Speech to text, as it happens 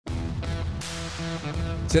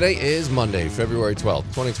Today is Monday, February 12th,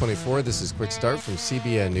 2024. This is Quick Start from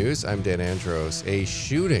CBN News. I'm Dan Andros. A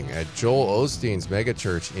shooting at Joel Osteen's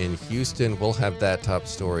Megachurch in Houston. We'll have that top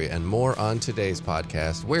story and more on today's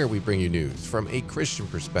podcast, where we bring you news from a Christian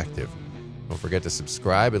perspective. Don't forget to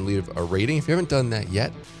subscribe and leave a rating if you haven't done that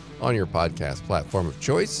yet on your podcast platform of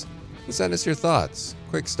choice. And send us your thoughts.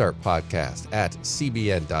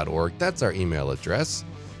 quickstartpodcast@cbn.org. That's our email address.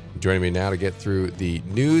 Joining me now to get through the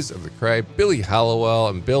news of the cry, Billy Hallowell.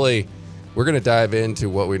 And Billy, we're going to dive into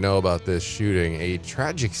what we know about this shooting, a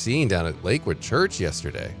tragic scene down at Lakewood Church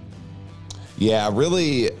yesterday. Yeah,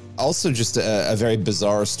 really also just a very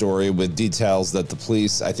bizarre story with details that the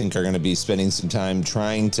police, I think, are going to be spending some time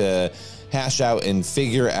trying to hash out and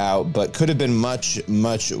figure out, but could have been much,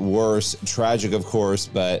 much worse. Tragic, of course,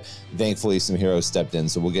 but thankfully some heroes stepped in,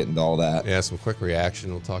 so we'll get into all that. Yeah, some quick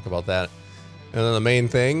reaction. We'll talk about that. And then the main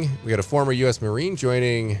thing, we got a former U.S. Marine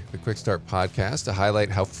joining the Quick Start podcast to highlight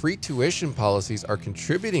how free tuition policies are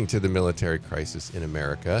contributing to the military crisis in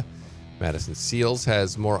America. Madison Seals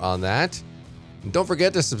has more on that. And don't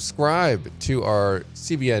forget to subscribe to our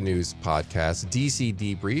CBN News podcast, DC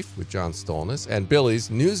Debrief with John Stolnis, and Billy's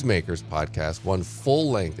Newsmakers podcast, one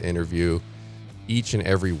full-length interview each and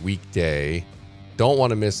every weekday. Don't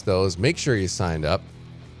want to miss those. Make sure you signed up.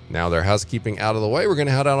 Now their housekeeping out of the way, we're going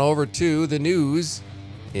to head on over to the news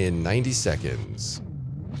in 90 seconds.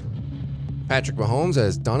 Patrick Mahomes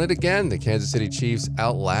has done it again. The Kansas City Chiefs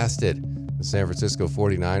outlasted the San Francisco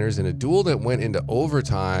 49ers in a duel that went into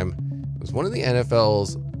overtime. It was one of the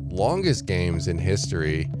NFL's longest games in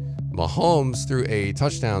history. Mahomes threw a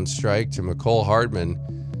touchdown strike to Mecole Hardman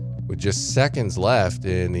with just seconds left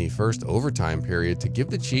in the first overtime period to give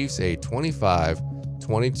the Chiefs a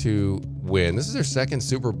 25-22 win. This is their second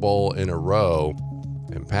Super Bowl in a row,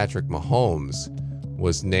 and Patrick Mahomes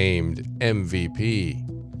was named MVP.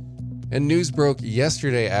 And news broke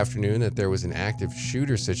yesterday afternoon that there was an active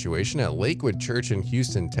shooter situation at Lakewood Church in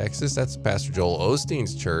Houston, Texas. That's Pastor Joel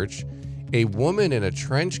Osteen's church. A woman in a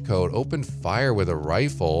trench coat opened fire with a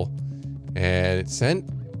rifle, and it sent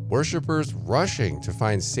worshipers rushing to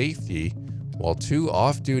find safety, while two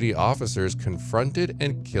off-duty officers confronted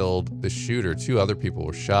and killed the shooter. Two other people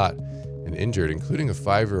were shot and injured, including a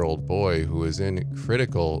 5-year-old boy who was in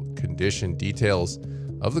critical condition. Details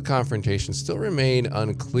of the confrontation still remain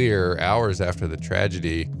unclear hours after the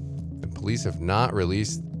tragedy, and police have not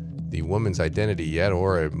released the woman's identity yet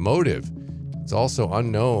or a motive. It's also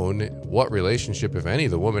unknown what relationship, if any,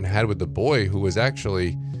 the woman had with the boy who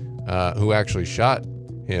actually shot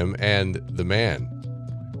him and the man.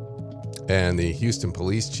 And the Houston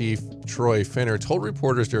police chief, Troy Finner, told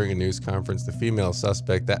reporters during a news conference the female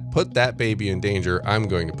suspect that put that baby in danger. I'm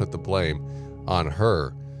going to put the blame on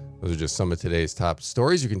her. Those are just some of today's top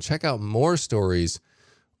stories. You can check out more stories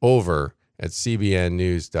over at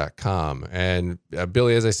cbnnews.com. And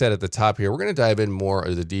Billy, as I said at the top here, we're going to dive in more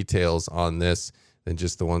of the details on this than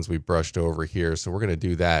just the ones we brushed over here. So we're going to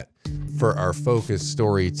do that for our focus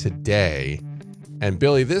story today. And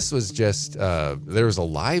Billy, this was just, there was a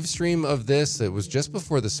live stream of this. It was just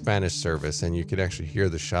before the Spanish service, and you could actually hear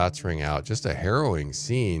the shots ring out. Just a harrowing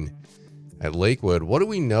scene at Lakewood. What do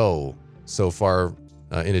we know so far,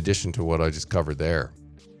 in addition to what I just covered there?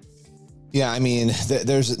 Yeah, I mean,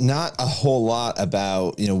 there's not a whole lot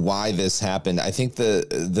about, why this happened. I think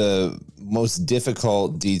the most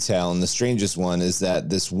difficult detail and the strangest one is that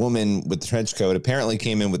this woman with the trench coat apparently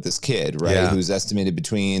came in with this kid, right? Yeah. Who's estimated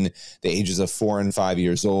between the ages of 4 and 5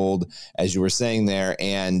 years old, as you were saying there.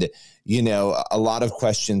 And, a lot of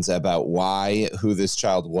questions about who this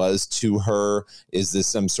child was to her. Is this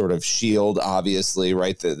some sort of shield? Obviously,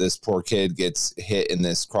 right? That this poor kid gets hit in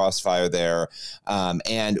this crossfire there.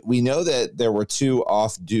 And we know that there were two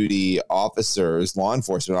off-duty officers, law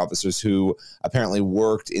enforcement officers, who apparently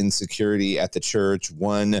worked in security at the church.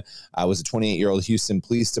 One was a 28-year-old Houston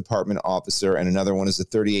Police Department officer, and another one is a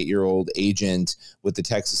 38-year-old agent with the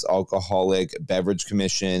Texas Alcoholic Beverage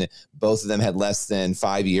Commission. Both of them had less than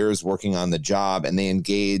 5 years working on the job, and they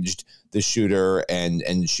engaged the shooter,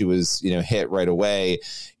 and she was, hit right away.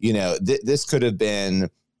 This could have been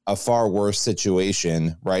a far worse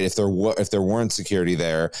situation, right? If there weren't security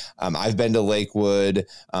there. I've been to Lakewood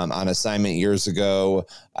on assignment years ago.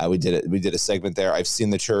 We did a segment there. I've seen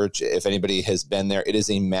the church. If anybody has been there, it is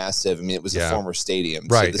a massive. I mean, it was a former stadium,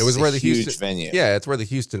 right? So it was where the huge Houston venue. Yeah, it's where the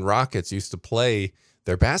Houston Rockets used to play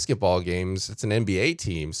their basketball games. It's an NBA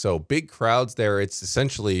team, so big crowds there. It's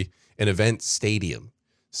essentially an event stadium.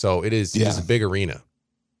 So it is a big arena.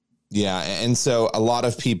 Yeah. And so a lot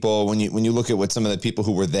of people, when you look at what some of the people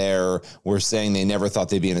who were there were saying, they never thought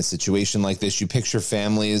they'd be in a situation like this. You picture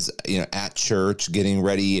families, at church getting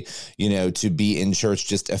ready, to be in church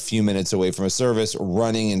just a few minutes away from a service,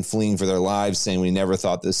 running and fleeing for their lives, saying we never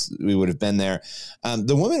thought we would have been there.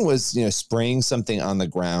 The woman was, spraying something on the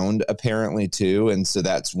ground apparently too. And so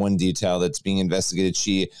that's one detail that's being investigated.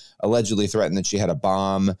 She allegedly threatened that she had a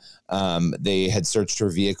bomb. They had searched her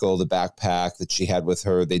vehicle, the backpack that she had with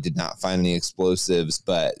her. They did not find any explosives,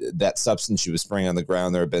 but that substance she was spraying on the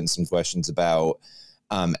ground, there have been some questions about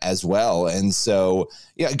as well. And so,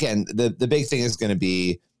 again, the big thing is going to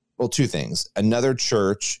be, well, two things: another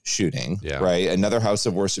church shooting, right? Another house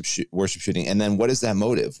of worship shooting. And then what is that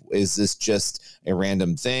motive? Is this just a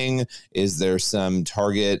random thing? Is there some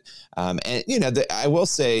target? I will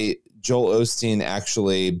say Joel Osteen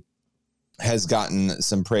actually has gotten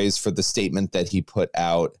some praise for the statement that he put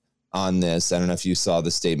out on this. I don't know if you saw the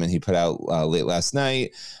statement he put out late last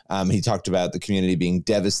night. He talked about the community being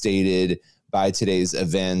devastated by today's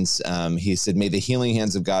events. He said, "May the healing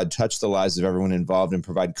hands of God touch the lives of everyone involved and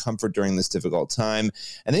provide comfort during this difficult time."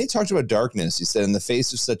 And then he talked about darkness. He said, "In the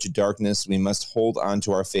face of such a darkness, we must hold on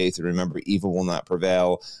to our faith and remember evil will not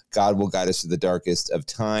prevail. God will guide us through the darkest of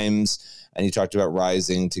times." And he talked about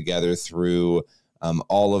rising together through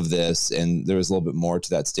all of this, and there was a little bit more to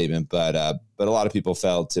that statement, but a lot of people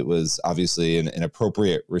felt it was obviously an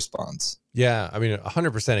appropriate response. Yeah, I mean,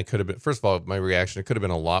 100% it could have been. First of all, my reaction, it could have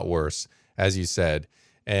been a lot worse, as you said.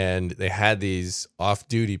 And they had these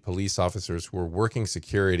off-duty police officers who were working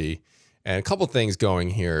security. And a couple things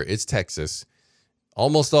going here. It's Texas.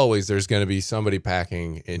 Almost always there's going to be somebody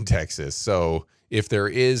packing in Texas. So if there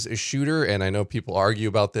is a shooter, and I know people argue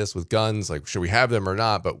about this with guns, like should we have them or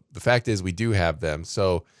not? But the fact is we do have them.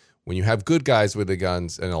 So when you have good guys with the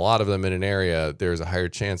guns, and a lot of them in an area, there's a higher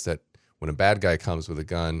chance that when a bad guy comes with a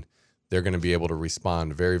gun, they're going to be able to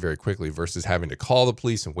respond very, very quickly versus having to call the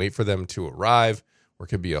police and wait for them to arrive, or it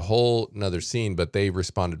could be a whole nother scene. But they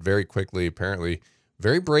responded very quickly, apparently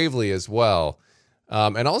very bravely as well.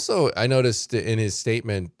 And also I noticed in his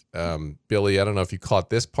statement, Billy, I don't know if you caught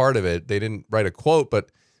this part of it. They didn't write a quote, but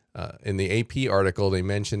in the AP article, they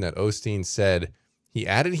mentioned that Osteen said he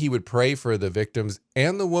added he would pray for the victims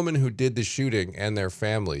and the woman who did the shooting and their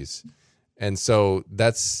families. And so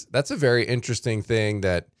that's a very interesting thing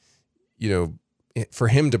that, for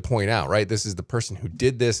him to point out, right? This is the person who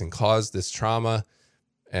did this and caused this trauma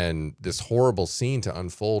and this horrible scene to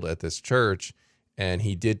unfold at this church. And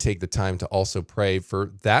he did take the time to also pray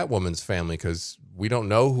for that woman's family, because we don't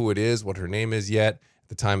know who it is, what her name is yet at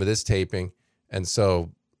the time of this taping. And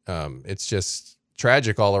so it's just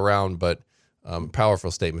tragic all around, but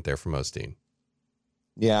powerful statement there from Osteen.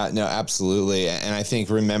 Yeah, no, absolutely. And I think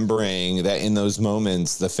remembering that in those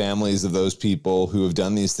moments, the families of those people who have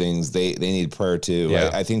done these things, they need prayer too.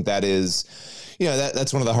 Yeah. I think that is,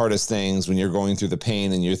 that's one of the hardest things when you're going through the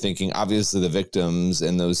pain and you're thinking, obviously the victims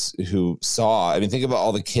and those who saw, think about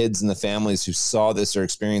all the kids and the families who saw this or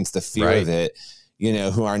experienced the fear of it,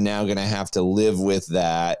 who are now going to have to live with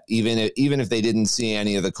that. Even if they didn't see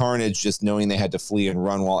any of the carnage, just knowing they had to flee and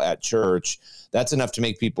run while at church, that's enough to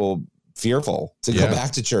make people fearful to go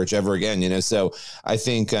back to church ever again, So I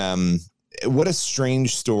think what a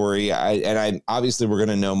strange story. I obviously we're going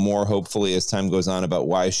to know more hopefully as time goes on about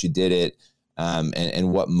why she did it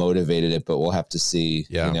and what motivated it, but we'll have to see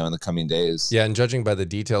in the coming days. Yeah, and judging by the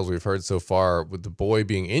details we've heard so far with the boy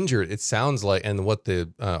being injured, it sounds like, and what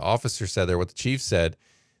the officer said there, what the chief said,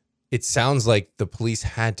 it sounds like the police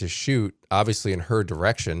had to shoot obviously in her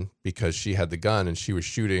direction because she had the gun and she was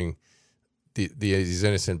shooting these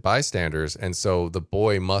innocent bystanders. And so the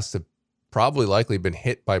boy must have probably likely been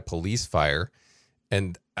hit by police fire.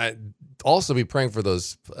 And I'd also be praying for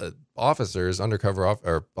those officers, undercover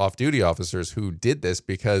or off-duty officers who did this,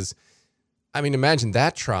 because, imagine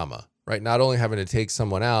that trauma, right? Not only having to take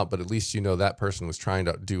someone out, but at least, that person was trying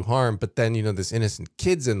to do harm, but then, this innocent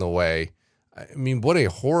kid's in the way. What a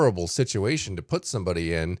horrible situation to put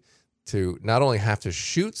somebody in, to not only have to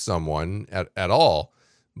shoot someone at all,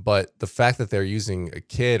 but the fact that they're using a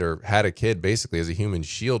kid or had a kid basically as a human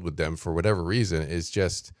shield with them for whatever reason is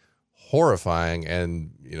just horrifying.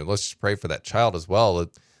 And, let's just pray for that child as well. The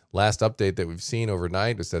last update that we've seen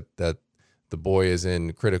overnight is that the boy is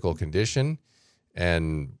in critical condition,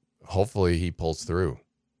 and hopefully he pulls through.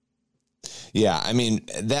 Yeah,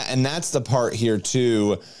 that's the part here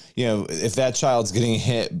too. If that child's getting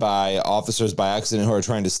hit by officers by accident who are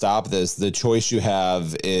trying to stop this, the choice you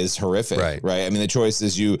have is horrific, right? The choice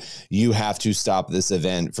is you have to stop this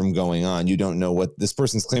event from going on. You don't know what this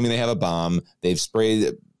person's claiming. They have a bomb. They've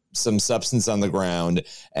sprayed some substance on the ground,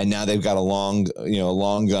 and now they've got a long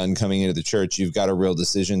gun coming into the church. You've got a real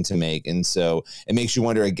decision to make. And so it makes you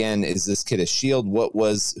wonder again, is this kid a shield?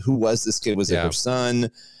 Who was this kid? Was it her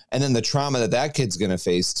son? And then the trauma that kid's going to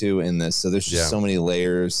face too in this. So there's just so many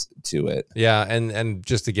layers to it. Yeah. And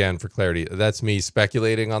just again, for clarity, that's me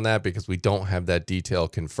speculating on that because we don't have that detail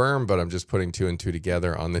confirmed, but I'm just putting 2 and 2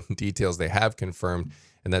 together on the details they have confirmed.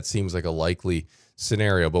 And that seems like a likely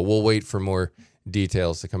scenario, but we'll wait for more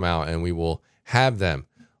details to come out and we will have them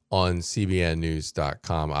on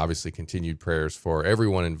cbnnews.com. Obviously, continued prayers for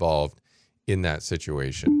everyone involved in that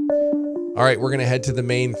situation. All right, we're going to head to the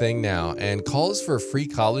main thing now. And calls for free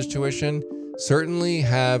college tuition certainly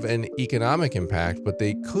have an economic impact, but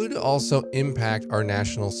they could also impact our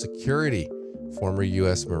national security. Former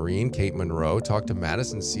U.S. Marine Kate Monroe talked to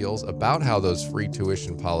Madison Seals about how those free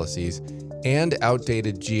tuition policies and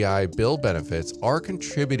outdated GI Bill benefits are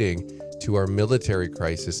contributing to our military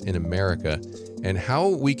crisis in America and how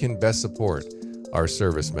we can best support our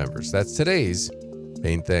service members. That's today's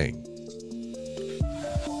main thing.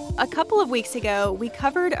 A couple of weeks ago, we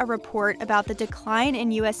covered a report about the decline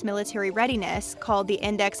in U.S. military readiness called the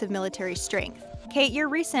Index of Military Strength. Kate, your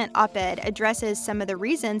recent op-ed addresses some of the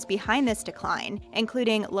reasons behind this decline,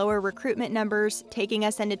 including lower recruitment numbers, taking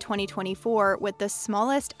us into 2024 with the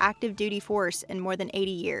smallest active duty force in more than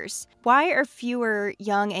 80 years. Why are fewer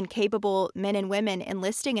young and capable men and women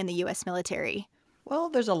enlisting in the U.S. military? Well,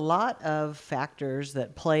 there's a lot of factors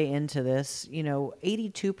that play into this.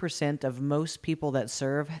 82% of most people that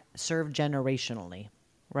serve generationally,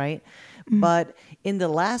 right? Mm-hmm. But in the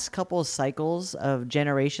last couple of cycles of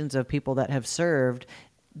generations of people that have served,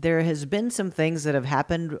 there has been some things that have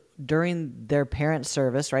happened during their parent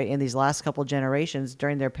service, right? In these last couple of generations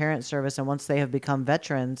during their parent service, and once they have become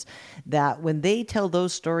veterans, that when they tell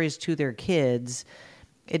those stories to their kids,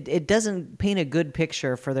 it doesn't paint a good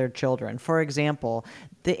picture for their children. For example,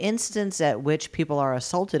 the instance at which people are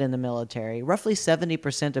assaulted in the military, roughly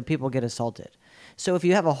 70% of people get assaulted. So if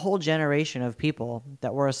you have a whole generation of people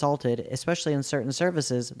that were assaulted, especially in certain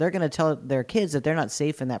services, they're going to tell their kids that they're not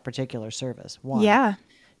safe in that particular service. One. Yeah.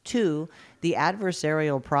 Two, the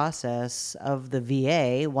adversarial process of the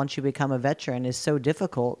VA, once you become a veteran, is so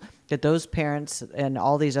difficult that those parents and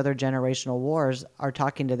all these other generational wars are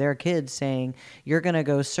talking to their kids saying, you're going to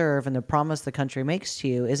go serve and the promise the country makes to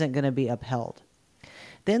you isn't going to be upheld.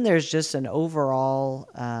 Then there's just an overall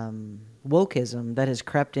wokeism that has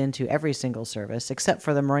crept into every single service except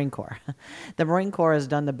for the Marine Corps. The Marine Corps has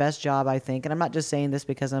done the best job, I think, and I'm not just saying this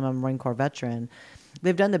because I'm a Marine Corps veteran.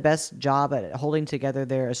 They've done the best job at holding together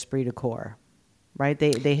their esprit de corps, right?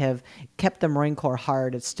 They have kept the Marine Corps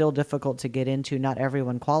hard. It's still difficult to get into. Not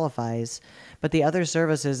everyone qualifies. But the other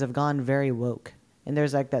services have gone very woke. And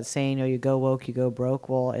there's like that saying, you go woke, you go broke.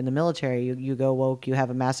 Well, in the military, you go woke, you have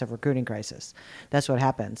a massive recruiting crisis. That's what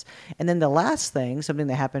happens. And then the last thing, something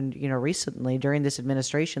that happened, recently during this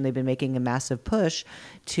administration, they've been making a massive push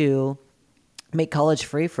to make college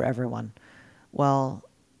free for everyone. Well,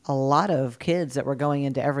 a lot of kids that were going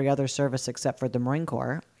into every other service except for the Marine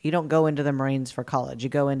Corps, you don't go into the Marines for college. You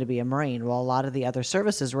go in to be a Marine. Well, a lot of the other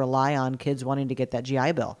services rely on kids wanting to get that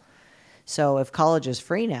GI Bill. So if college is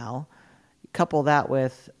free now, couple that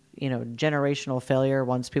with, generational failure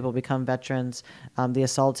once people become veterans, the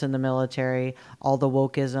assaults in the military, all the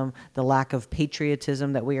wokeism, the lack of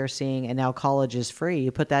patriotism that we are seeing, and now college is free.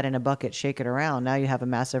 You put that in a bucket, shake it around. Now you have a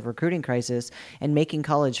massive recruiting crisis, and making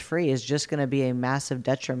college free is just going to be a massive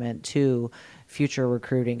detriment to future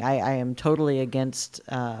recruiting. I am totally against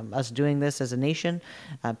us doing this as a nation.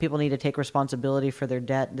 People need to take responsibility for their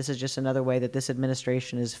debt. This is just another way that this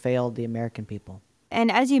administration has failed the American people. And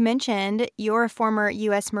as you mentioned, you're a former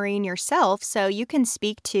U.S. Marine yourself, so you can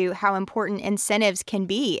speak to how important incentives can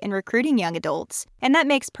be in recruiting young adults. And that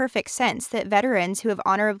makes perfect sense that veterans who have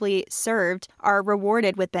honorably served are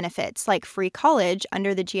rewarded with benefits like free college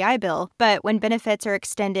under the GI Bill. But when benefits are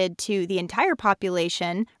extended to the entire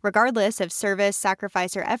population, regardless of service,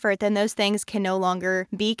 sacrifice, or effort, then those things can no longer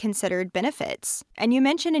be considered benefits. And you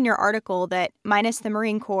mentioned in your article that minus the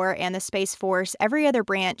Marine Corps and the Space Force, every other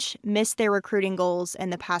branch missed their recruiting goals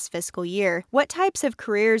in the past fiscal year. What types of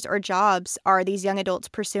careers or jobs are these young adults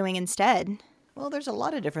pursuing instead? Well, there's a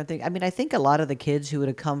lot of different things. I mean, I think a lot of the kids who would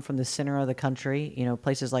have come from the center of the country,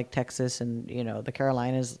 places like Texas and, the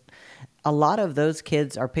Carolinas, a lot of those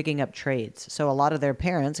kids are picking up trades. So a lot of their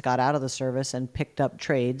parents got out of the service and picked up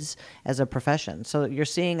trades as a profession. So you're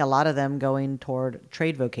seeing a lot of them going toward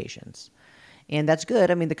trade vocations. And that's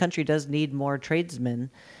good. I mean, the country does need more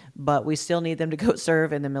tradesmen. but we still need them to go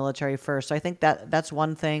serve in the military first. So I think that's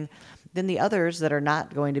one thing. Then the others that are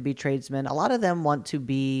not going to be tradesmen, a lot of them want to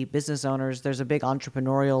be business owners. There's a big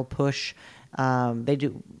entrepreneurial push. They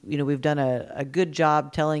do, we've done a good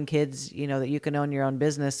job telling kids, that you can own your own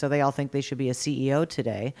business. So they all think they should be a CEO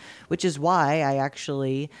today, which is why I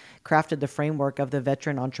actually crafted the framework of the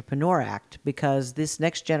Veteran Entrepreneur Act, because this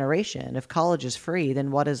next generation, if college is free,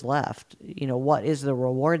 then what is left? What is the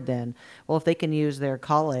reward then? Well, if they can use their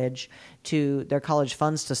college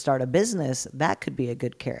funds to start a business, that could be a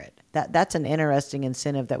good carrot. That's an interesting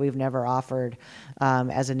incentive that we've never offered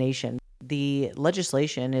as a nation. The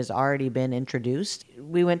legislation has already been introduced.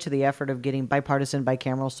 We went to the effort of getting bipartisan,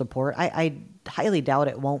 bicameral support. I highly doubt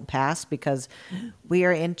it won't pass because we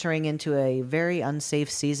are entering into a very unsafe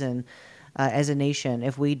season as a nation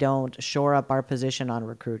if we don't shore up our position on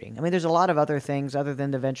recruiting. I mean, there's a lot of other things other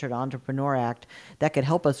than the Venture Entrepreneur Act that could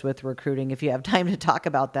help us with recruiting. If you have time to talk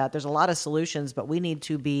about that, there's a lot of solutions, but we need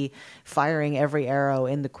to be firing every arrow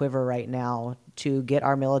in the quiver right now to get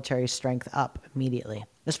our military strength up immediately,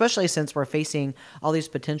 especially since we're facing all these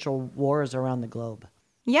potential wars around the globe.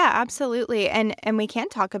 Yeah, absolutely. And we can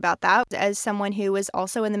talk about that. As someone who was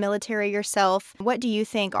also in the military yourself, what do you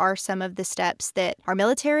think are some of the steps that our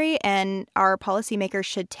military and our policymakers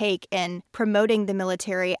should take in promoting the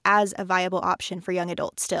military as a viable option for young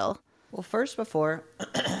adults still? Well, first, before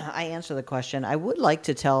I answer the question, I would like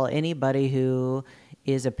to tell anybody who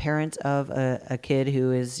is a parent of a kid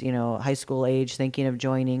who is, high school age thinking of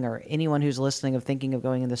joining, or anyone who's listening of thinking of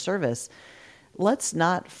going in the service, let's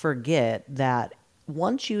not forget that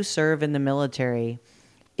once you serve in the military,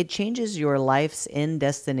 it changes your life's end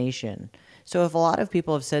destination. So if a lot of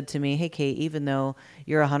people have said to me, hey, Kate, even though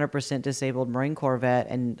you're a 100% disabled Marine Corps vet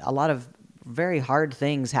and a lot of very hard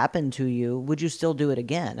things happen to you, would you still do it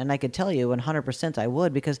again? And I could tell you 100% I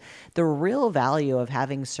would, because the real value of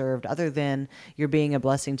having served, other than you're being a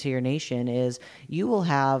blessing to your nation, is you will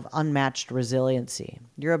have unmatched resiliency,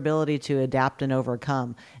 your ability to adapt and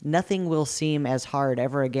overcome. Nothing will seem as hard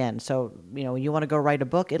ever again. So, you want to go write a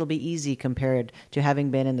book, it'll be easy compared to having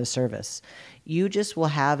been in the service. You just will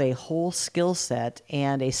have a whole skill set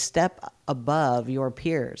and a step above your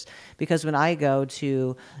peers. Because when I go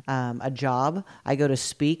to a job, I go to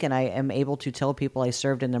speak, and I am able to tell people I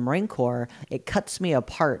served in the Marine Corps, it cuts me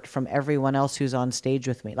apart from everyone else who's on stage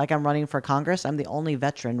with me. Like I'm running for Congress, I'm the only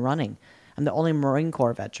veteran running. I'm the only Marine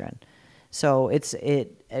Corps veteran. So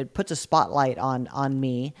it puts a spotlight on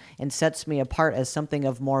me and sets me apart as something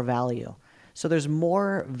of more value. So there's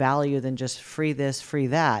more value than just free this, free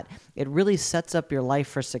that. It really sets up your life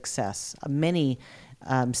for success. Many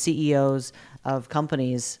CEOs of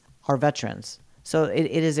companies are veterans. So it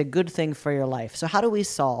is a good thing for your life. So how do we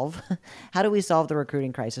solve the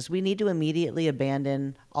recruiting crisis? We need to immediately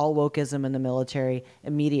abandon all wokeism in the military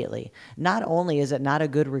immediately. Not only is it not a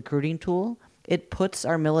good recruiting tool, it puts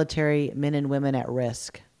our military men and women at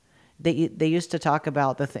risk. They used to talk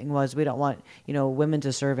about, the thing was, we don't want women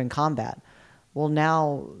to serve in combat. Well,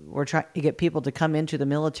 now we're trying to get people to come into the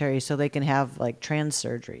military so they can have trans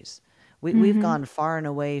surgeries. We've gone far and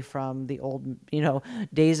away from the old,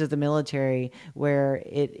 days of the military where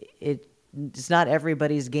it's not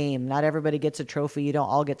everybody's game. Not everybody gets a trophy. You don't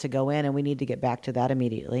all get to go in, and we need to get back to that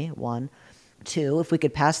immediately. 1. 2, if we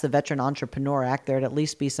could pass the Veteran Entrepreneur Act, there'd at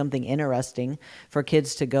least be something interesting for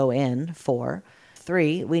kids to go in. 4.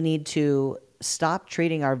 3, we need to stop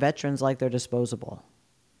treating our veterans like they're disposable.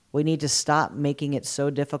 We need to stop making it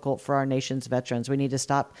so difficult for our nation's veterans. We need to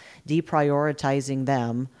stop deprioritizing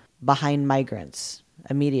them behind migrants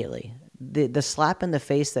immediately. The slap in the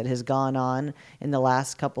face that has gone on in the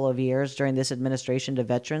last couple of years during this administration to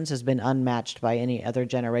veterans has been unmatched by any other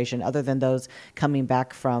generation other than those coming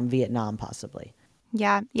back from Vietnam, possibly.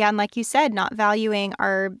 Yeah. And like you said, not valuing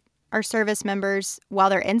our service members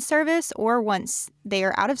while they're in service or once they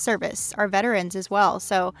are out of service, our veterans as well.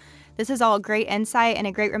 So this is all great insight and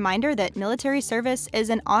a great reminder that military service is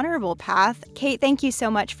an honorable path. Kate, thank you so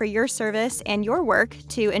much for your service and your work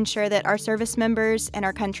to ensure that our service members and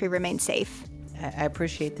our country remain safe. I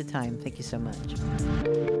appreciate the time. Thank you so much.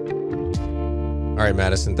 All right,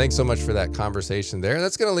 Madison, thanks so much for that conversation there.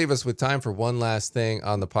 That's going to leave us with time for one last thing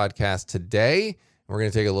on the podcast today. We're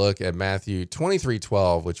going to take a look at Matthew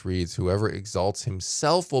 23:12, which reads, "Whoever exalts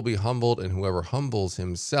himself will be humbled, and whoever humbles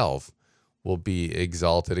himself will be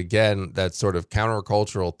exalted." Again, that sort of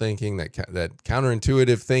countercultural thinking, that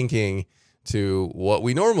counterintuitive thinking to what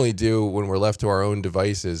we normally do when we're left to our own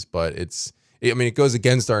devices. But it goes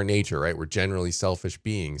against our nature, right? We're generally selfish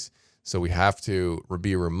beings. So we have to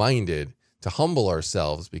be reminded to humble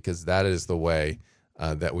ourselves, because that is the way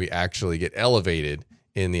that we actually get elevated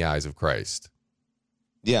in the eyes of Christ.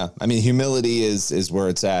 Yeah, I mean, humility is where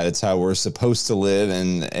it's at. It's how we're supposed to live,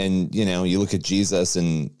 and you know, you look at Jesus,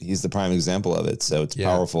 and he's the prime example of it. So it's a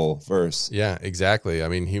powerful verse. Yeah, exactly. I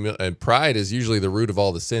mean, and pride is usually the root of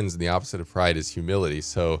all the sins, and the opposite of pride is humility.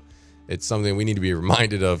 So it's something we need to be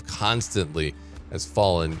reminded of constantly as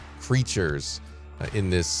fallen creatures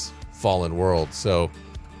in this fallen world. So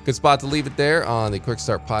good spot to leave it there on the Quick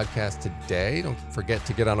Start podcast today. Don't forget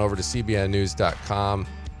to get on over to cbnnews.com.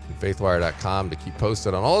 faithwire.com to keep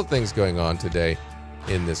posted on all the things going on today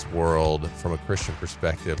in this world from a Christian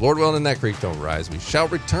perspective. Lord willing, and that creek don't rise. We shall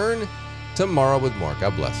return tomorrow with more.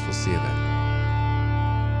 God bless. We'll see you then.